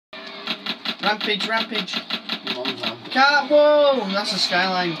Rampage, rampage. KABOOM! That's a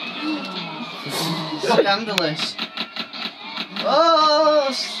skyline. Scandalous. Oh,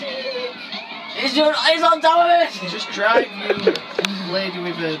 sick. He's on top of it! Just drive, you lady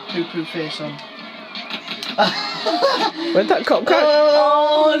with a poo-poo face on. Where'd that cop go?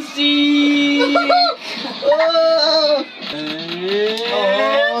 Oh, sick!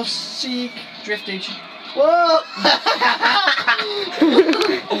 Oh, sick. Driftage. Whoa!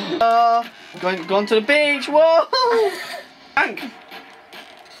 Going to the beach. Whoa! Tank.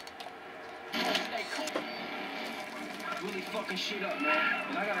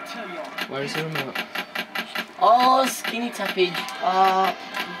 Where is the remote? Oh, skinny tappage.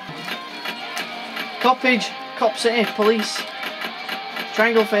 Coppage. Cop City. Police.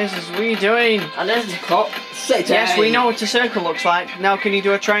 Triangle faces. What are you doing? And there's the Cop City. Yes, we know what a circle looks like. Now can you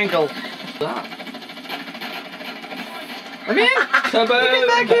do a triangle? That. Come in. KABOOM. Get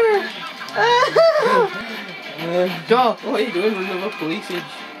back here. Go. What are you doing with another police edge?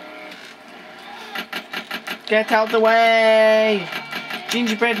 Get out the way.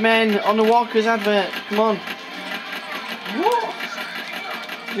 Gingerbread men on the Walker's advert. Come on. What?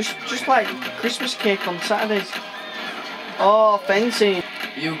 Just like Christmas cake on Saturdays. Oh, fencing.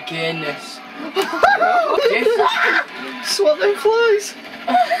 You goodness. Swat them flies.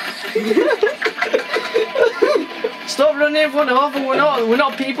 Stop running everyone over. We're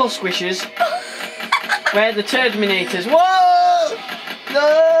not people squishers. We're the Terminators. Whoa!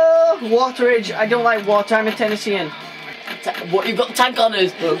 No! Waterage. I don't like water. I'm a Tennessean. What, you've got tank on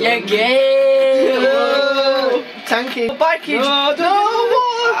us? Yeah, gay! No! Tanky. Bikeage. No!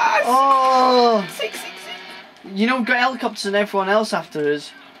 Oh! You know, we've got helicopters and everyone else after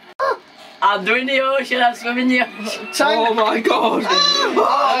us. I'm doing the ocean, I'm swimming the ocean. Tank. Oh my god!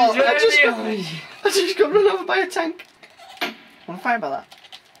 Oh, I just got run over by a tank. Wanna fight about that?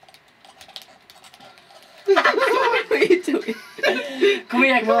 What are you doing? Come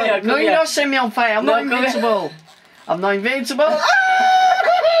here, come here. No, you're not setting me on fire. I'm not invincible. I'm not invincible. I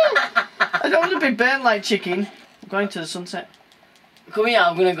don't want to be burnt like chicken. I'm going to the sunset. Come here,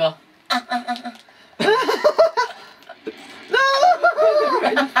 I'm gonna go. No!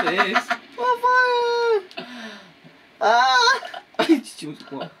 Right in the face. On fire! Ah!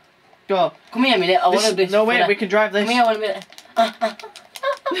 Go. Come here a minute, I want to do this. No, wait, we can drive this. Come here, 1 minute.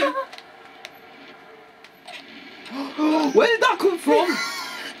 Where did that come from?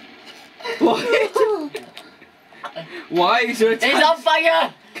 What? Why is there a tank? It's on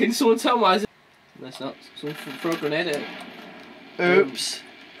fire! Can someone tell me why is it? That's not. Someone throw a grenade at it. Oops.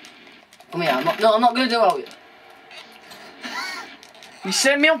 Come here, I'm not gonna do it. You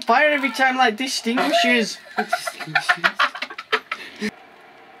set me on fire every time like distinguishes.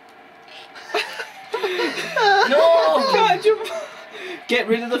 No! Can't jump. Get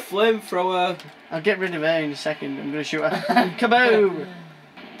rid of the flamethrower. I'll get rid of her in a second. I'm gonna shoot her. KABOOM!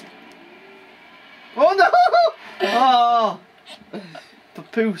 Oh no! Oh! For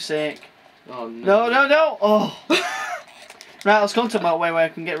poo's sake. Oh no. No! Oh! Right, let's go to about where I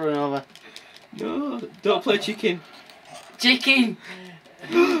can get run over. No, don't play chicken. Chicken!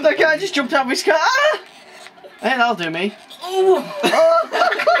 That guy just jumped out of his car! Ah! Hey, that'll do me. Oh!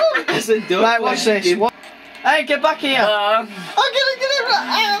 I said don't Right, play watch this. chicken. What? Hey, get back here! Oh, get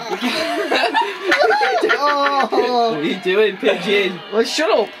it! Oh! What are you doing, pigeon? Well,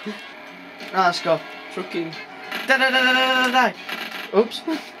 shut up! Right, let's go. Trucking. Die! Oops.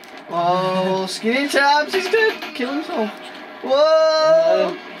 Oh, skinny tabs, he's dead. Kill himself.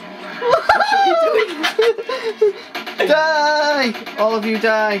 Whoa! What are you doing? Die! All of you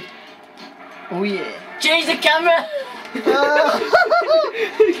die. Oh yeah. Change the camera!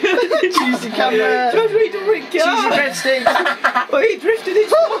 Cheesy camera. Cheesy Cheesy breadsticks. Oh, he drifted it.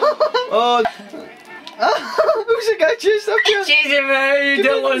 Oh. Who's the guy chased after you? Cheesy man, you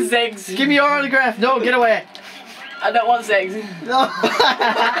don't want sex. Give me your autograph. No, get away. I don't want sex. No.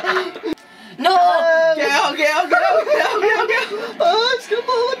 No! Get out. Oh, it's gonna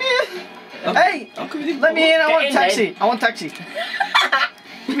blow. Let me in. Hey, let me in. I want a taxi. I want a taxi.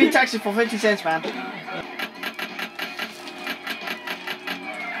 Give me a taxi for 50 cents, man.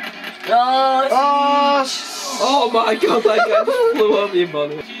 Oh my god, that guy just flew over your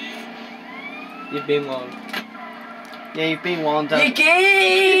body. You've been warned. Yeah, you've been warned.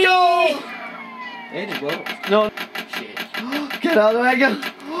 Nicky! Go! Hey, did well. No. Shit. Get out of the way, go.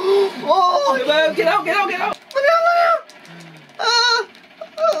 Oh! Get out. Let me out.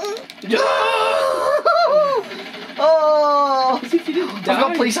 Oh! As if you didn't I've die.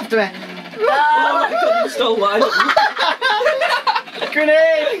 got police after me. Oh my god, you stole mine.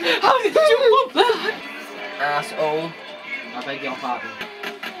 Grenade! How did you jump up there? Asshole. I beg your pardon.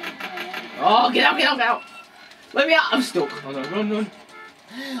 Oh! Oh, get out, get out, get out. Let me out. I'm stuck. Hold on, run, run.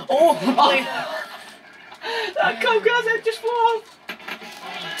 Oh! That cop car's head just flew off.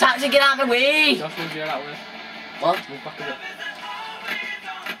 Taxi, get out of the way! Josh, move your out of What? Move back a bit.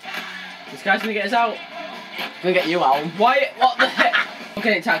 This guy's gonna get us out. Gonna get you out. Why? What the heck?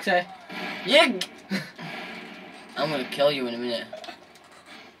 Okay, taxi. Yeah. I'm gonna kill you in a minute.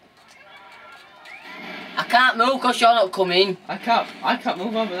 I can't move because you're not coming. I can't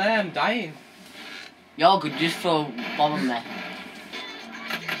move over there. I'm dying. You're good just for bombing me.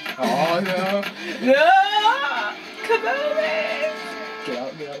 Oh no! No! KABOOM! Get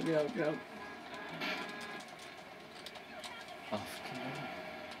out! Get out! Get out! Get out! Oh, fucking hell.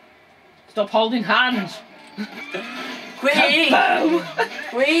 Stop holding hands! Quick! KABOOM!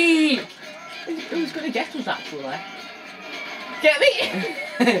 Quick! Who's gonna get us actually? Get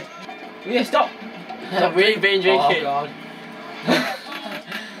me! Yeah, stop! We've been drinking. Oh god.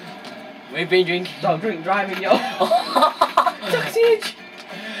 We've been drinking. Stop drink driving, yo. Taxi itch!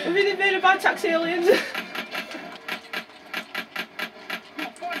 We've been invaded by taxi aliens.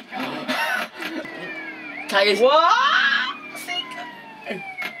 Tires. What?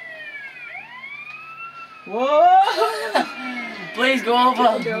 Whoa! Please go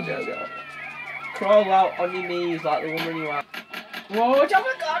over. Go. Crawl out on your knees like the woman you are. Whoa, jump a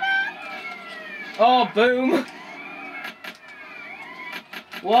corner! Oh, boom!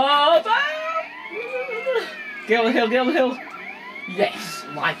 Whoa, boom! Get on the hill, get on the hill! Yes,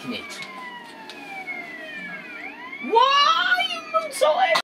 liking it. Whoa, you moonsaulted!